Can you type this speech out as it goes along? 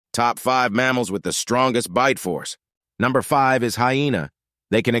Top 5 mammals with the strongest bite force. Number 5 is hyena.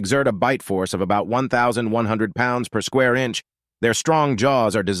 They can exert a bite force of about 1,100 pounds per square inch. Their strong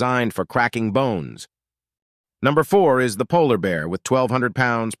jaws are designed for cracking bones. Number 4 is the polar bear with 1,200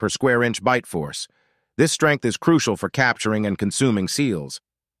 pounds per square inch bite force. This strength is crucial for capturing and consuming seals.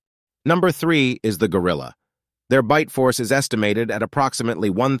 Number 3 is the gorilla. Their bite force is estimated at approximately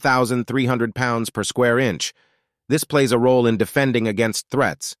 1,300 pounds per square inch. This plays a role in defending against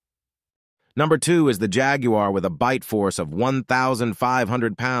threats. Number 2 is the jaguar with a bite force of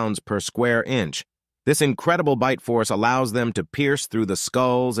 1,500 pounds per square inch. This incredible bite force allows them to pierce through the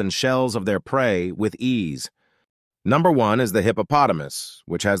skulls and shells of their prey with ease. Number 1 is the hippopotamus,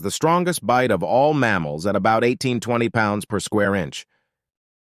 which has the strongest bite of all mammals at about 1,820 pounds per square inch.